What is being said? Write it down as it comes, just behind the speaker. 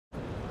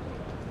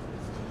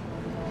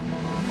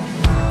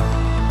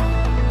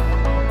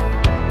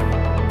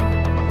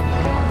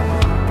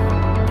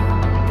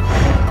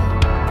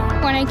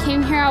I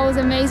came here, I was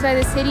amazed by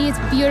the city. It's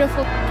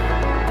beautiful.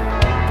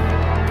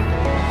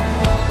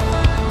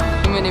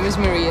 My name is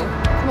Maria.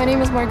 My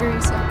name is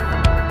Margarita.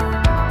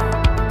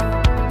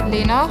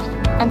 Lena.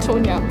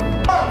 Antonia.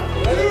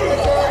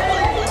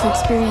 To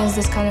experience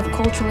this kind of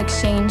cultural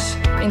exchange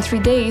in 3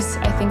 days,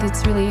 I think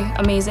it's really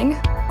amazing.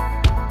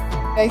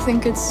 I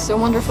think it's a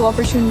wonderful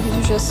opportunity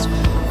to just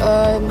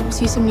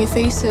see some new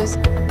faces.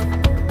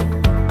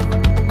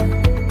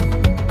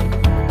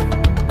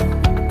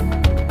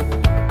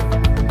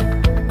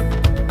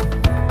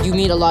 You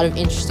meet a lot of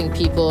interesting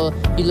people,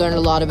 you learn a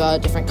lot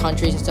about different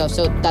countries and stuff,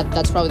 so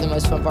that's probably the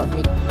most fun part for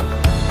me.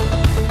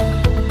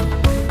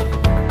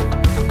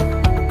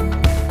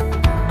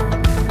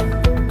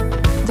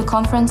 The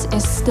conference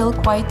is still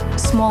quite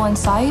small in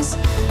size,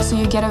 so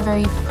you get a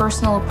very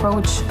personal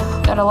approach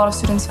that a lot of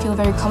students feel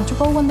very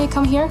comfortable when they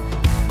come here.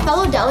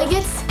 Fellow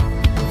delegates,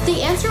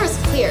 the answer was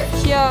clear.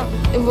 Here,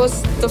 it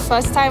was the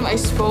first time I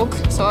spoke,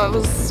 so I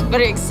was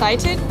very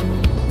excited.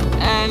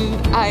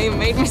 And I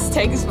made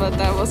mistakes, but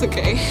that was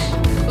okay.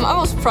 I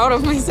was proud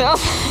of myself.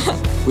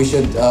 We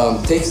should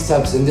take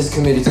steps in this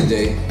committee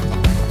today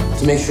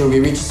to make sure we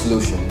reach a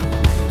solution.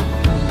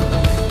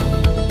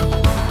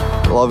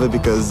 I love it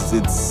because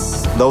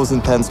it's those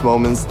intense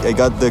moments. I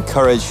got the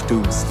courage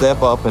to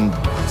step up and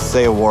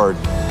say a word.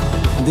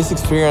 This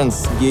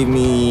experience gave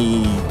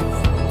me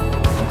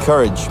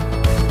courage.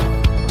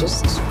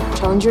 Just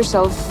challenge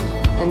yourself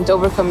and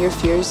overcome your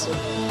fears.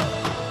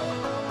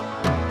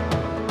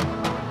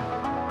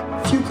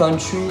 Few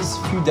countries,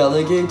 few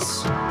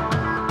delegates.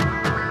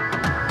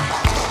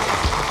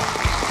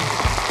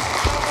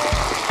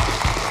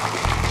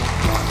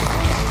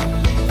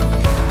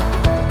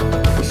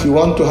 If you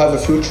want to have a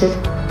future,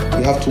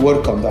 you have to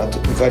work on that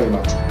very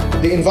much.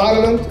 The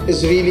environment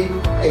is really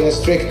in a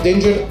strict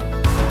danger.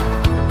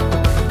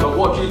 But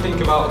what do you think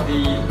about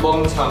the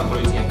long-term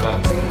polluting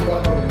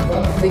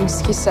effects? Things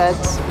he said,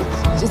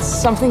 it's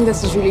something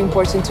that is really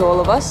important to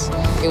all of us.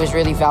 It was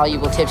really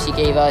valuable tips he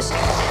gave us.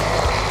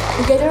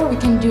 Together we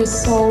can do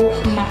so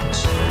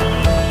much.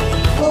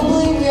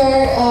 Globally we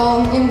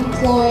are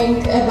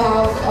employing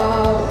about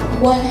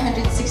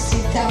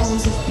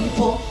 160,000 of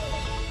people.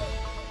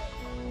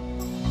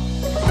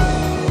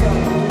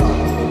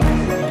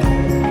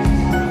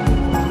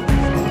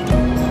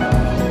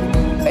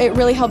 It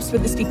really helps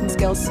with the speaking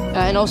skills.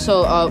 And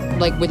also,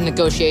 like with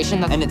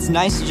negotiation. And it's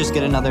nice to just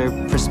get another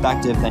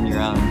perspective than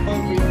your own.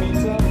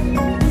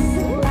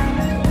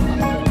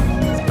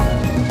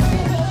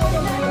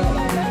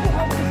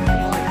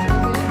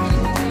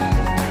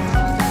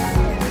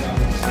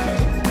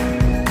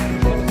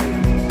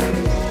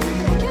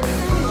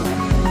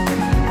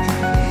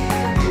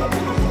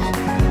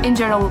 In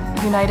general,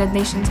 United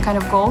Nations kind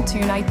of goal to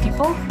unite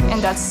people,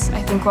 and that's,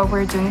 I think, what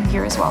we're doing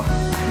here as well.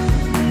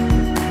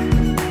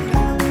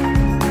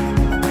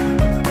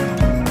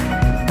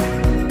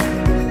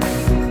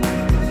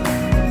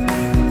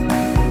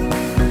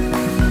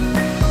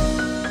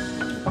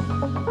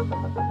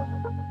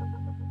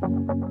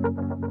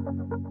 Thank you.